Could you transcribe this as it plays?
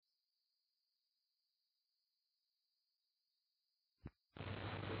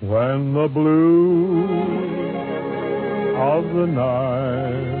When the blue of the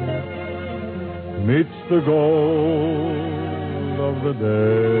night meets the gold of the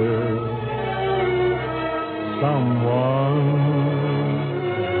day, someone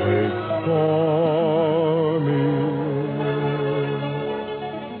waits for me.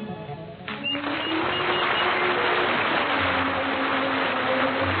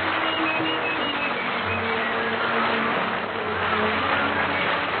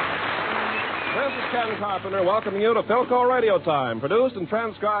 Carpenter welcoming you to Philco Radio Time, produced and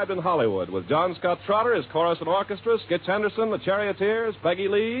transcribed in Hollywood with John Scott Trotter, his chorus and orchestra, Skitch Henderson, the Charioteers, Peggy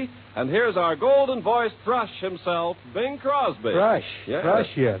Lee, and here's our golden-voiced thrush himself, Bing Crosby. Thrush? Yes. Thrush,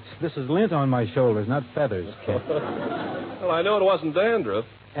 yes. This is lint on my shoulders, not feathers, Kid. Well, I knew it wasn't dandruff.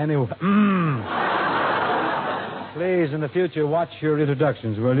 Anyway, Please, in the future, watch your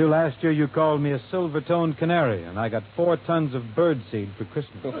introductions, will you? Last year you called me a silver-toned canary, and I got 4 tons of birdseed for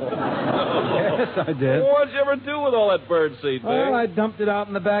Christmas. Yes, I did. What'd you ever do with all that birdseed, Bing? Well, I dumped it out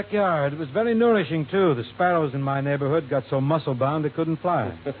in the backyard. It was very nourishing, too. The sparrows in my neighborhood got so muscle-bound they couldn't fly.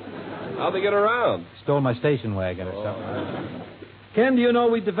 How'd they get around? Stole my station wagon or something. Ken, do you know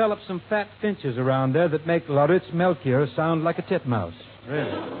we developed some fat finches around there that make Lauritz Melchior sound like a titmouse?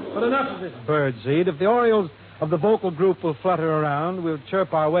 Really? But enough of this birdseed. If the Orioles of the vocal group will flutter around, we'll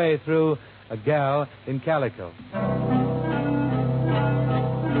chirp our way through A Gal in Calico.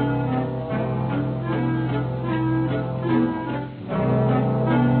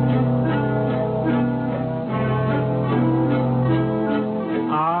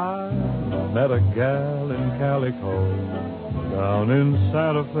 I met a gal in Calico down in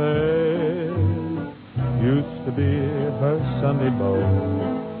Santa Fe. Used to be her Sunday beau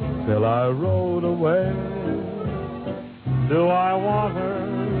till I rode away. Do I want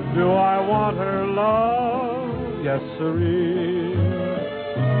her? Do I want her love? Yes, sirree.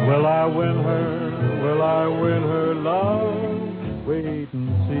 Will I win her? Will I win her love? Wait and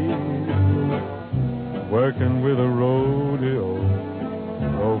see. Working with a rodeo,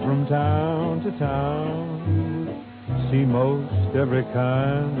 go from town to town. See most every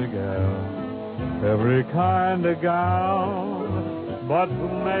kind of gal, every kind of gown. But who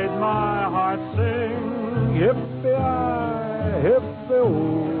made my heart sing? Yippee-I,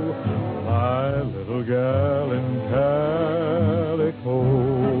 hippie-oh, my little gal in Calico.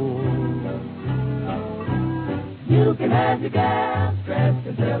 You can have your gals dressed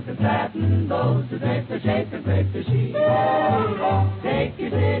in silk and satin, those who take the shape and break the sheet. Take your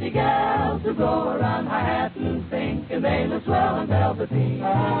city gals who go around high-hatting, thinking they look swell and velveteen.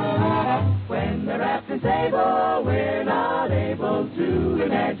 When they're wrapped in sable, we're not able to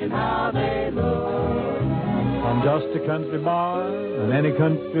imagine how they look. I'm just a country boy, and any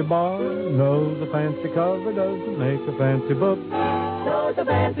country boy knows a fancy cover doesn't make a fancy book. Knows a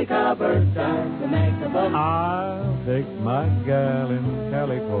fancy cover doesn't make a book. I'll take my gal in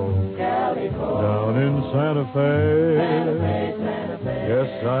Calico, Calico, down in Santa Fe. Santa Fe, Santa Fe. Yes,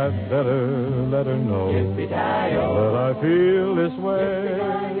 I'd better let her know that I feel this way.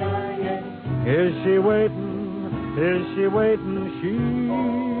 Is she waiting? Is she waiting? She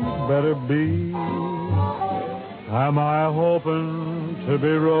better be. Am I hoping to be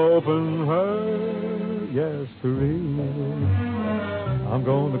roping her? Yes, sirree. I'm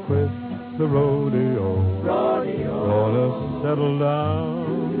going to quit the rodeo. Gonna settle down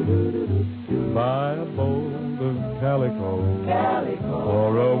by a bolt of calico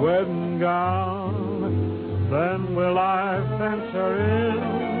for a wedding gown. Then will I fence her in?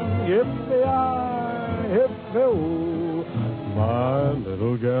 Yippee-I, hippie-oh, my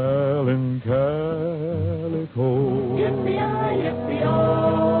little gal in Calico. Yippee-I,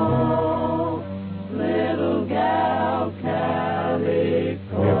 yippee-oh, little gal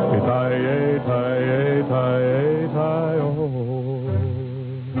Calico.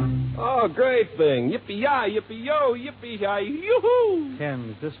 Yippee-ti-yi-ti-yi-ti-yi-ti-oh. Oh, great thing. Yippee-yi, yippee-yo, yippee-yi, yoo-hoo. Ken,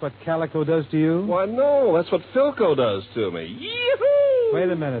 is this what Calico does to you? Why, no, that's what Philco does to me. Yoo-hoo! Wait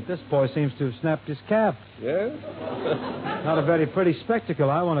a minute. This boy seems to have snapped his cap. Yeah? Not a very pretty spectacle,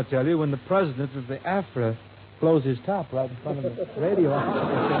 I want to tell you, when the president of the AFRA blows his top right in front of the radio.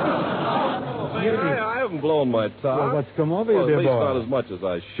 I haven't blown my top. Well, what's come over you, Well, dear at least boy? not as much as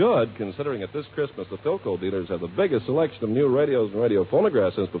I should, considering at this Christmas the Philco dealers have the biggest selection of new radios and radio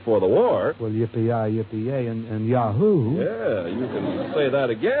phonographs since before the war. Well, yippee-yi, yippee-yay, and yahoo. Yeah, you can say that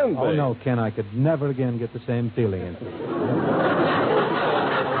again, Oh, Bing. no, Ken, I could never again get the same feeling.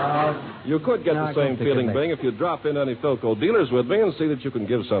 You could get No, the I same don't think feeling, it makes- Bing, if you drop in any Philco dealers with me and see that you can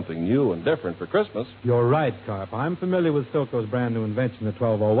give something new and different for Christmas. You're right, Carp. I'm familiar with Philco's brand new invention, the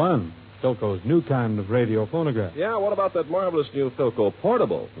 1201. Philco's new kind of radio phonograph. Yeah, what about that marvelous new Philco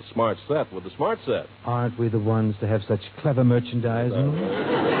portable, the smart set with the smart set? Aren't we the ones to have such clever merchandising?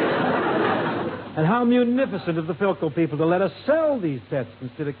 And how munificent of the Philco people to let us sell these sets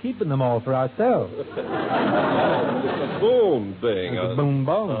instead of keeping them all for ourselves. It's a boom, Bing. It's a boom,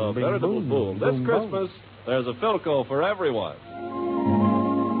 boom. A Bing, veritable boom. This boom, Christmas, there's a Philco for everyone.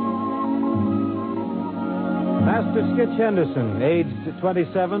 Master Skitch Henderson, aged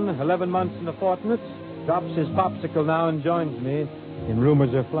 27, 11 months and a fortnight, drops his popsicle now and joins me in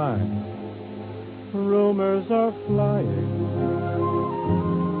Rumors Are Flying. Rumors are flying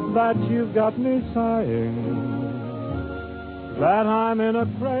that you've got me sighing, that I'm in a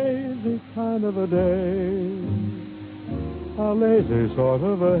crazy kind of a daze, a lazy sort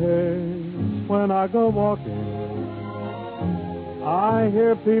of a haze. When I go walking, I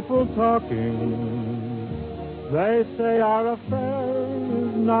hear people talking. They say our affair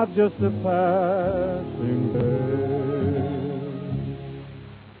is not just a passing day.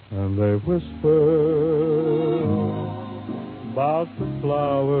 And they whisper about the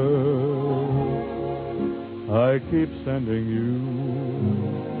flowers I keep sending you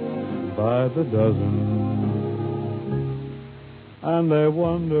by the dozen. And they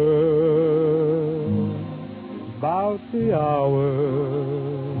wonder about the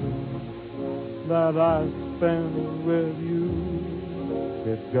hours that I spend with you.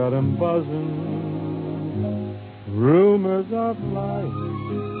 It's got 'em buzzing. Rumors are flying,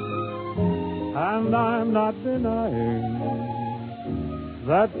 and I'm not denying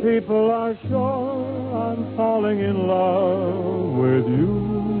that people are sure I'm falling in love with you.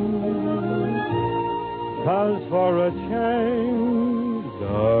 'Cause for a change,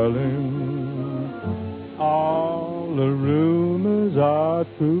 darling, all the rumors are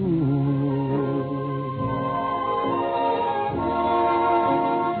true.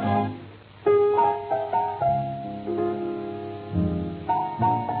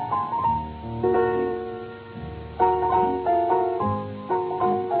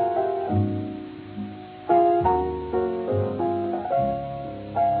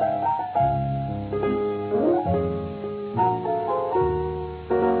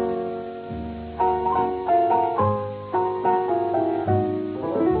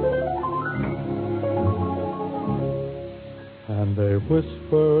 And they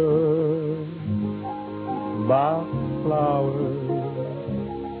whisper about flowers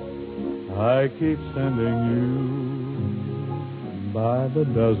I keep sending you by the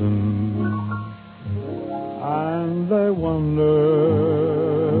dozen. And they wonder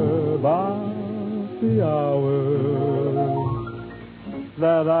about the hours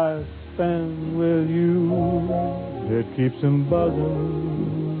that I spend with you. It keeps 'em buzzing.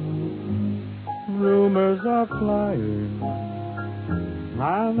 Rumors are flying,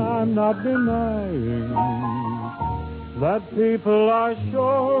 and I'm not denying that people are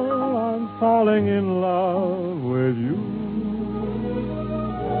sure I'm falling in love with you.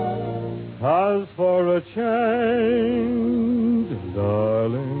 'Cause for a change,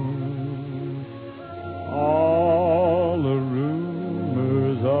 darling, all the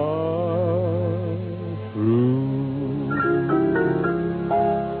rumors are true.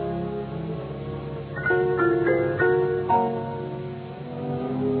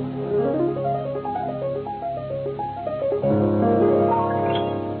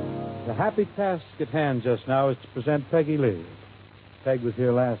 The happy task at hand just now is to present Peggy Lee. Peg was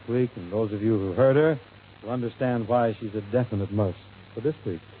here last week, and those of you who heard her will understand why she's a definite must for this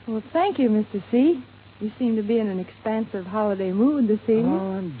week. Well, thank you, Mr. C. You seem to be in an expansive holiday mood this evening.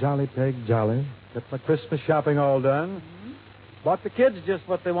 Oh, I'm jolly, Peg, jolly. Got my Christmas shopping all done. Mm-hmm. Bought the kids just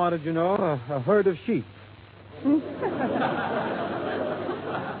what they wanted, you know, a herd of sheep.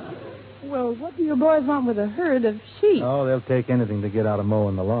 Well, what do your boys want with a herd of sheep? Oh, they'll take anything to get out of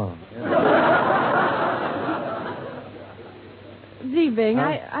mowing the lawn. Gee, Bing,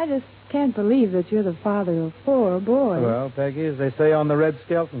 I just can't believe that you're the father of 4 boys. Well, Peggy, as they say on the Red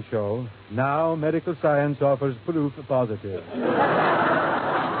Skelton Show, now medical science offers proof positive.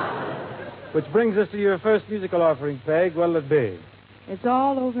 Which brings us to your first musical offering, Peg. What'll it be? It's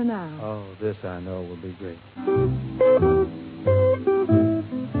all over now. Oh, this I know will be great.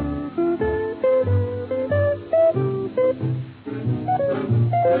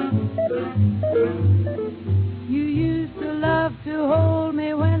 You used to love to hold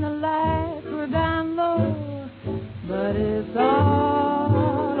me when the lights were down low, but it's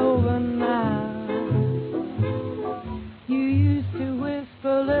all over now. You used to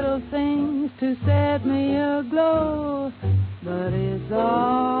whisper little things to set me aglow, but it's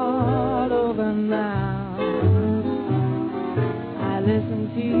all over now.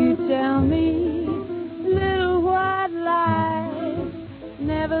 tell me, little white lies,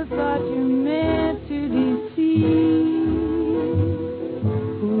 never thought you meant to deceive.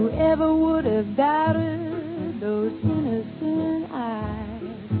 Whoever would have doubted those innocent eyes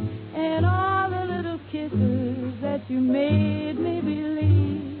and all the little kisses that you made me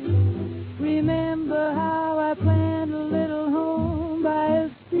believe. Remember how I planned a little home by a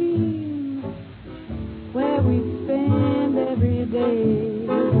stream where we'd spend every day.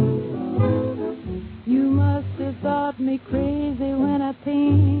 You must have thought me crazy when I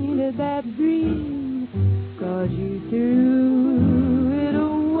painted that dream, 'cause you threw it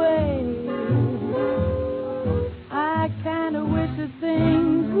away. I kinda wish that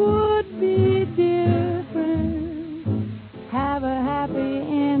things would be different, have a happy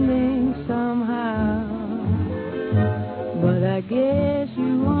ending somehow. But I guess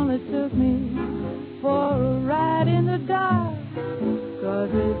you only took me for a ride in the dark,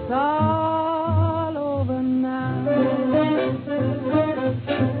 'cause it's all over now.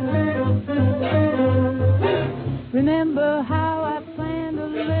 Remember how I planned a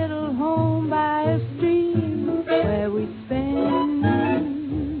little home by a stream where we'd spend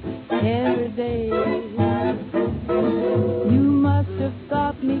every day. You must have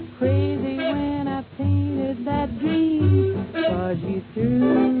thought me crazy when I painted that dream, 'cause you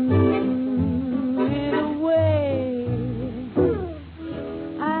threw it away.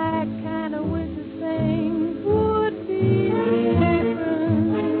 I kinda wish that things would be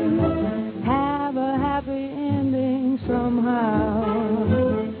different, have a happy ending somehow.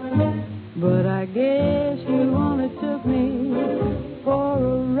 But I guess you only took me for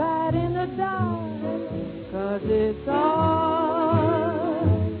a ride in the dark, 'cause it's all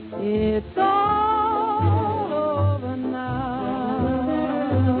over now.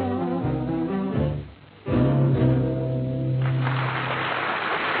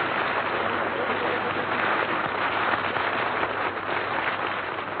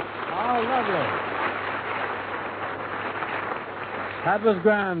 Oh, lovely. That was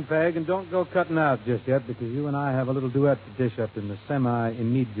grand, Peg, and don't go cutting out just yet, because you and I have a little duet to dish up in the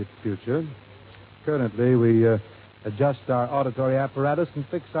semi-immediate future. Currently, we adjust our auditory apparatus and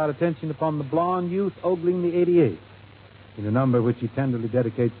fix our attention upon the blonde youth ogling the 88 in a number which he tenderly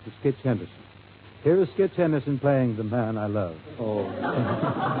dedicates to Skitch Henderson. Here is Skitch Henderson playing The Man I Love. Oh,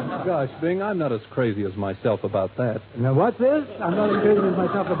 gosh, Bing, I'm not as crazy as myself about that. Now, what's this? I'm not as crazy as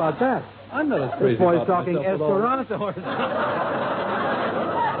myself about that. I'm not as crazy This boy's about talking myself at all. Esperanto.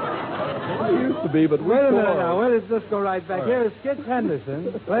 I used to be, but Wait a minute now. Let's just go right back. All Here right. is Skitch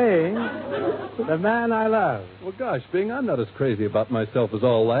Henderson playing The Man I Love. Well, gosh, Bing, I'm not as crazy about myself as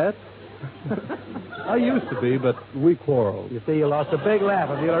all that. I used to be, but we quarreled. You see, you lost a big laugh.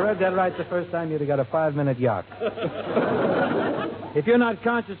 If you'd have read that right the first time, you'd have got a 5-minute yuck. If you're not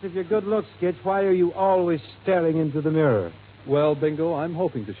conscious of your good looks, Skitch, why are you always staring into the mirror? Well, Bingo, I'm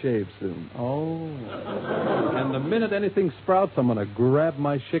hoping to shave soon. Oh. And the minute anything sprouts, I'm going to grab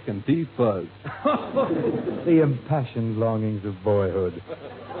my chick and defuzz. The impassioned longings of boyhood.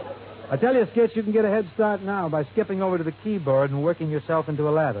 I tell you, Skitch, you can get a head start now by skipping over to the keyboard and working yourself into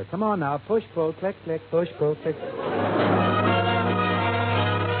a lather. Come on now. Push, pull, click, click, push, pull, click.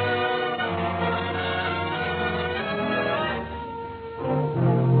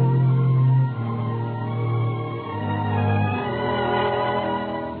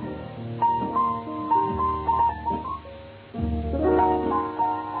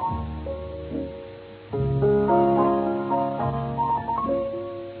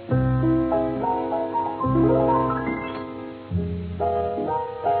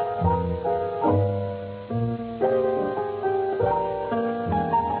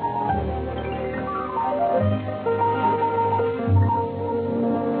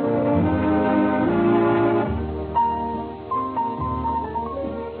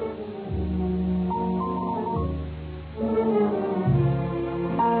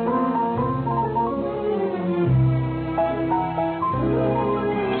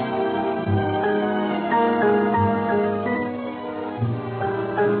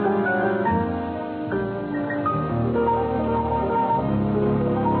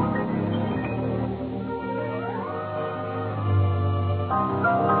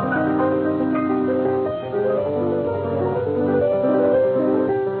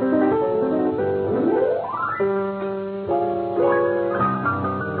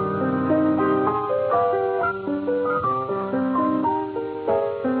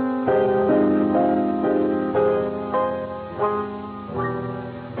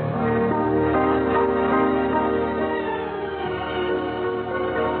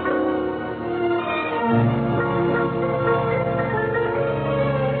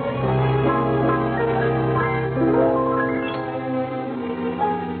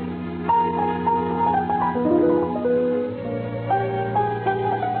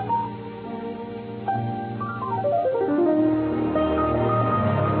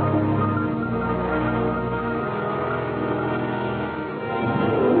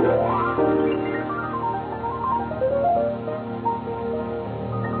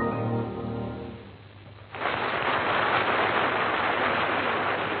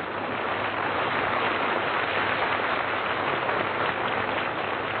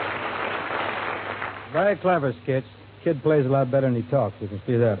 Very clever, Skitch. Kid plays a lot better than he talks. You can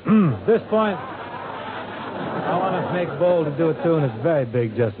see that. At this point, I want to make bold to do a tune that's very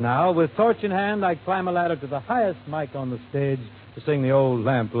big just now. With torch in hand, I climb a ladder to the highest mic on the stage to sing the old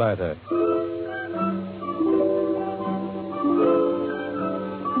lamplighter.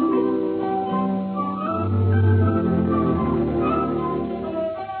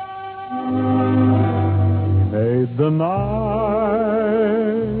 Made the night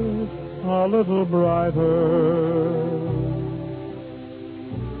a little brighter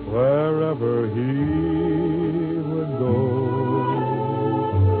wherever he would go.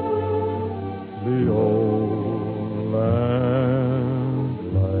 The old lamplighter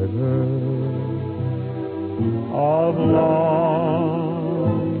of long,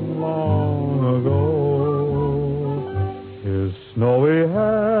 long ago. His snowy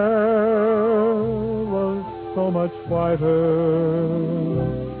hair was so much whiter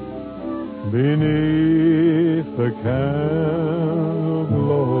beneath the candle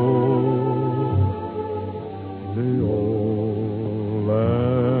glow. The old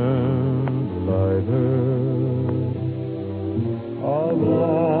lamplighter of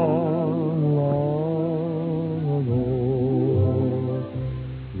long, long ago.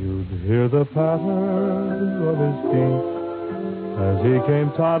 You'd hear the patter of his feet as he came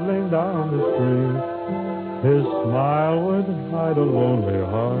toddling down the street. His smile would hide a lonely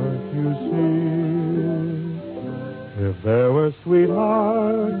heart, you see. If there were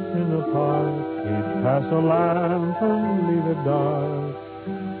sweethearts in the park, he'd pass a lamp and leave it dark,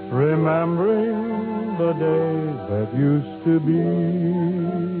 remembering the days that used to be.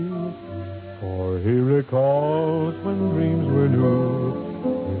 For he recalls when dreams were new,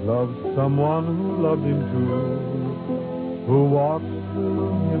 he loved someone who loved him too, who walked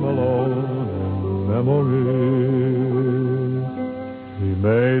with him alone memories. He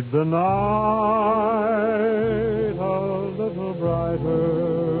made the night a little brighter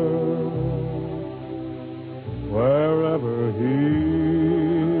wherever he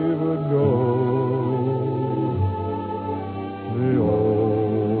would go. The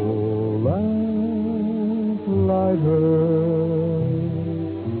old lamplighter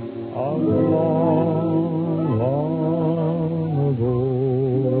of long, long ago.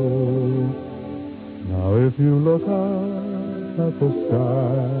 If you look up at the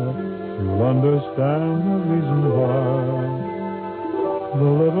sky, you'll understand the reason why the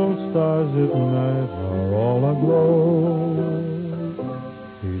little stars at night are all aglow.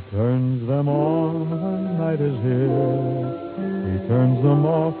 He turns them on when night is here. He turns them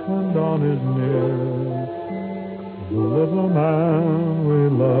off when dawn is near. The little man we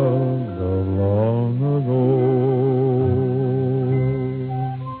loved of long ago.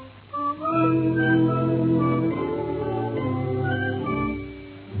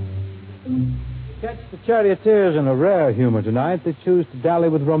 The charioteers in a rare humor tonight. They choose to dally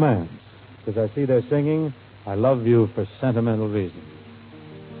with romance, because I see they're singing, I love you for sentimental reasons.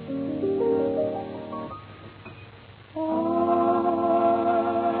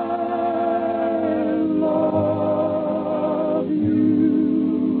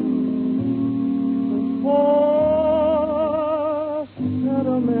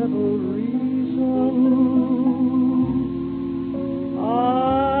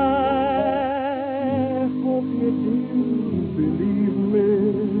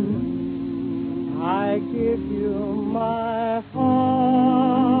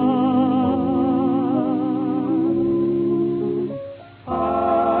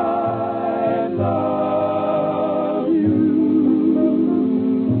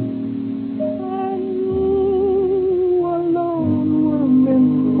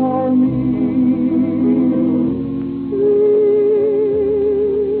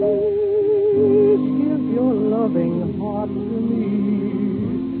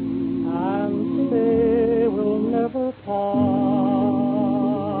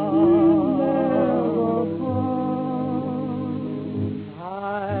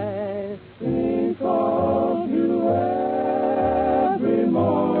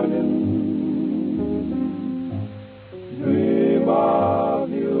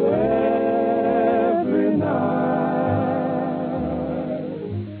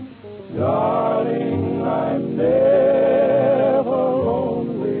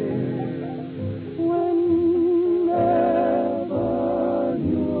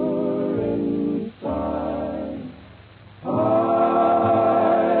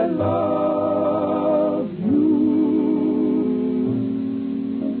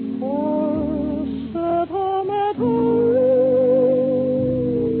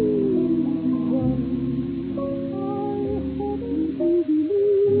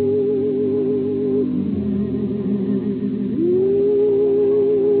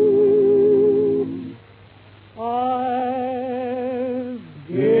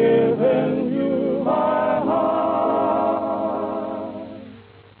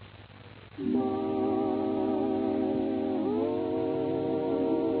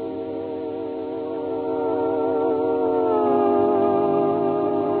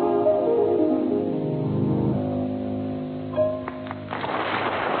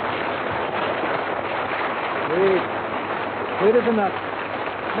 Sweet as a nut.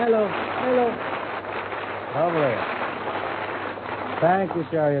 Mellow. Lovely. Thank you,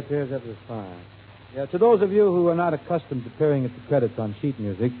 Charioteers. That was fine. Yeah, to those of you who are not accustomed to peering at the credits on sheet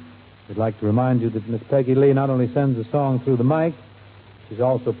music, we'd like to remind you that Miss Peggy Lee not only sends a song through the mic, she's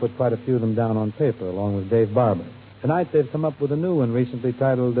also put quite a few of them down on paper, along with Dave Barber. Tonight they've come up with a new one recently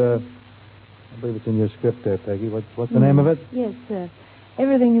titled, I believe it's in your script there, Peggy. What's the name of it? Yes, sir.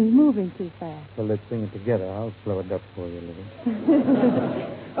 Everything is moving too fast. Well, let's sing it together. I'll slow it up for you a little.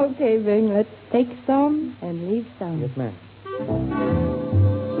 Okay, Bing, let's take some and leave some. Yes, ma'am.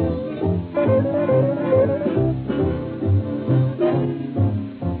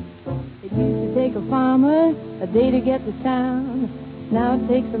 It used to take a farmer a day to get to town. Now it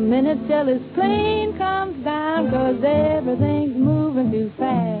takes a minute till his plane comes down, 'cause everything's moving too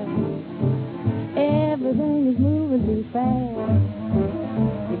fast. Everything is moving too fast.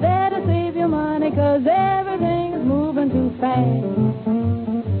 You better save your money, 'cause everything is moving too fast.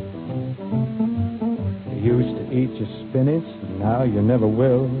 You used to eat your spinach, and now you never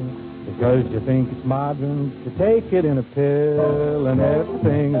will, because you think it's modern to take it in a pill, and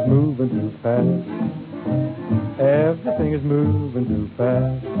everything is moving too fast. Everything is moving too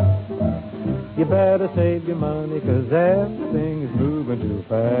fast. You better save your money, 'cause everything is moving too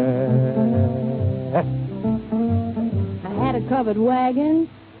fast. I had a covered wagon,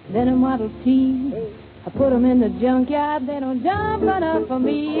 then a Model T. I put 'em in the junkyard, they don't jump enough for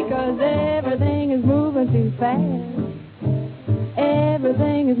me, 'cause everything is moving too fast.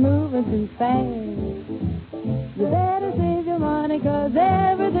 Everything is moving too fast. You better save your money, 'cause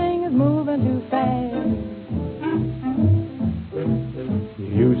everything is moving too fast. You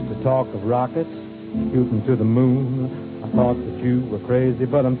used to talk of rockets, shooting to the moon. I thought that you were crazy,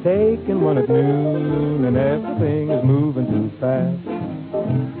 but I'm taking one at noon, and everything is moving too fast.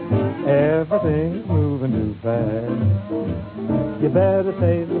 Everything is moving too fast. You better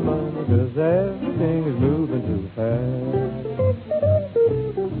save your money, 'cause everything is moving too fast.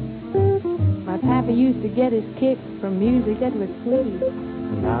 My papa used to get his kicks from music that was sweet.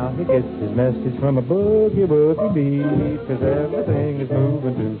 Now he gets his message from a boogie beat, 'cause everything is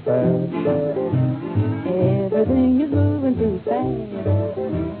moving too fast. Everything is moving too fast.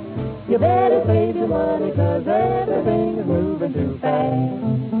 You better save your money, 'cause everything is moving too fast.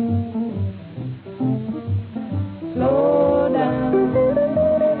 Slow down.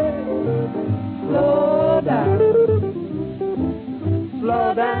 Slow down.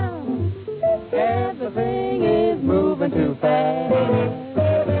 Slow down. Everything is moving too fast.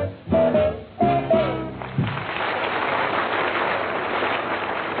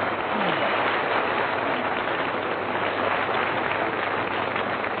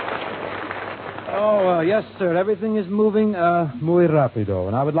 Yes, sir. Everything is moving muy rapido.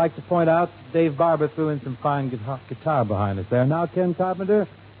 And I would like to point out Dave Barber threw in some fine guitar behind us there. Now, Ken Carpenter,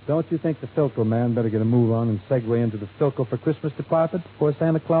 don't you think the Philco man better get a move on and segue into the Philco for Christmas department before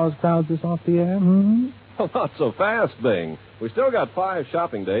Santa Claus crowds us off the air? Hmm? Well, not so fast, Bing. We still got 5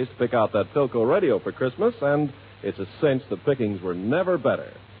 shopping days to pick out that Philco radio for Christmas, and it's a cinch the pickings were never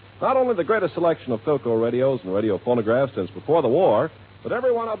better. Not only the greatest selection of Philco radios and radio phonographs since before the war, but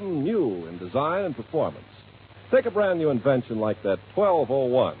every one of them new in design and performance. Take a brand new invention like that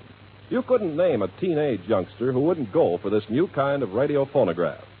 1201. You couldn't name a teenage youngster who wouldn't go for this new kind of radio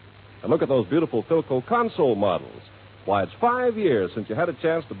phonograph. And look at those beautiful Philco console models. Why, it's 5 years since you had a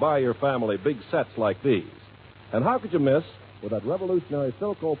chance to buy your family big sets like these. And how could you miss with that revolutionary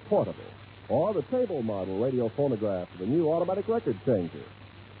Philco portable or the table model radio phonograph with a new automatic record changer?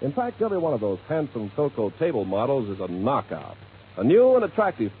 In fact, every one of those handsome Philco table models is a knockout, a new and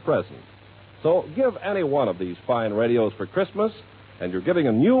attractive present. So give any one of these fine radios for Christmas, and you're giving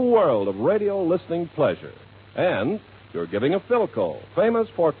a new world of radio listening pleasure. And you're giving a Philco, famous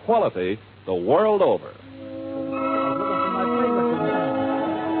for quality the world over.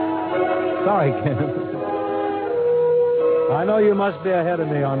 Sorry, Ken. I know you must be ahead of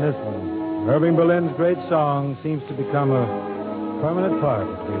me on this one. Irving Berlin's great song seems to become a permanent part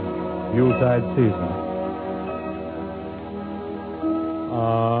of the Yuletide season.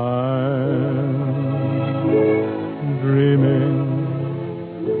 I'm dreaming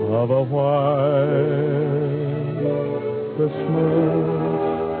of a white Christmas,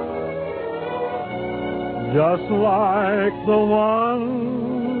 just like the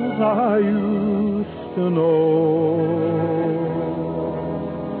ones I used to know,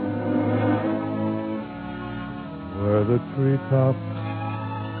 where the treetops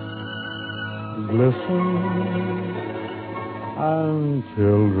glisten and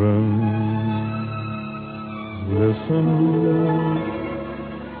children listen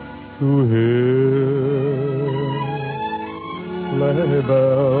to hear sleigh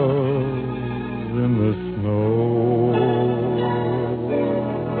bells in the snow.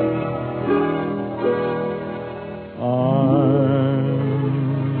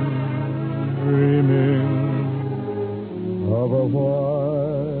 I'm dreaming of a white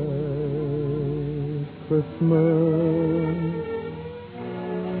Christmas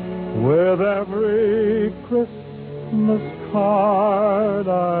with every Christmas card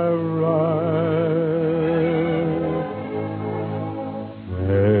I write.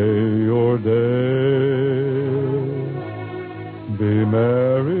 May your days be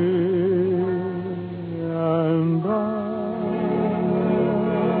merry and bright,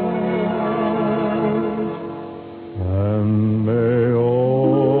 and may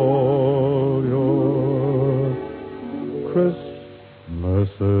all your Christmases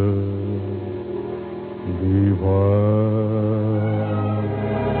be white.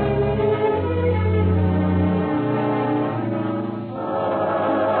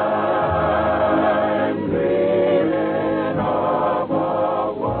 I'm dreaming of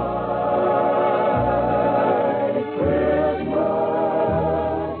a white Christmas,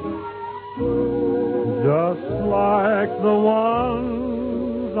 Just like the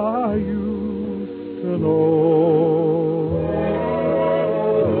ones I used to know.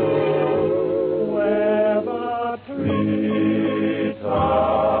 where the treetops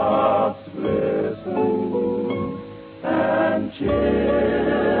glisten and children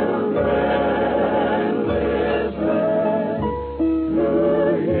listen to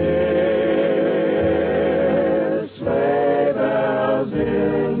hear sleigh bells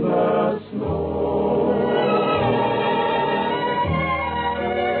in the snow.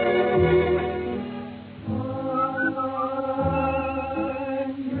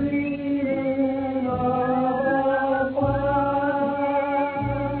 I'm dreaming of a white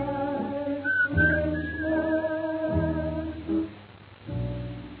Christmas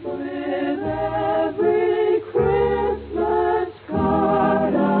with every Christmas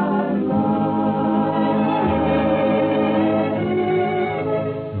card I write.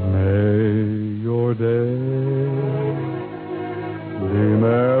 May your day be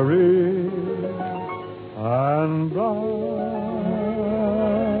merry and bright,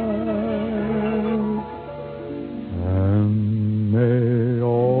 and may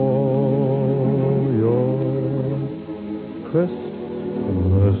all your Christmases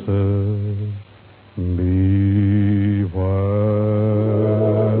be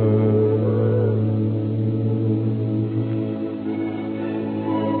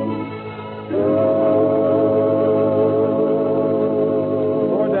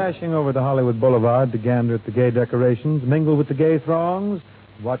Before dashing over to Hollywood Boulevard to gander at the gay decorations, mingle with the gay throngs,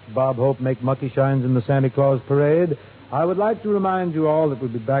 watch Bob Hope make monkey shines in the Santa Claus parade, I would like to remind you all that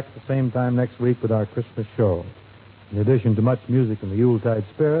we'll be back at the same time next week with our Christmas show. In addition to much music in the Yuletide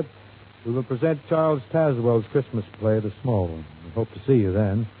spirit, we will present Charles Tazewell's Christmas play, The Small One. We hope to see you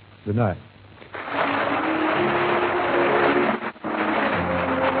then. Good night.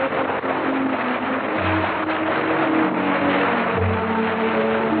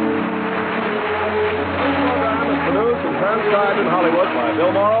 Transcribed in Hollywood by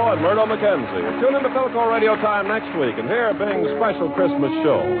Bill Morrow and Myrtle McKenzie. Tune in to Philco Radio Time next week and hear Bing's special Christmas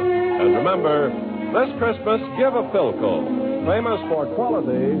show. And remember, this Christmas, give a Philco, famous for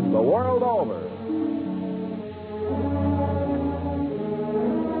quality the world over.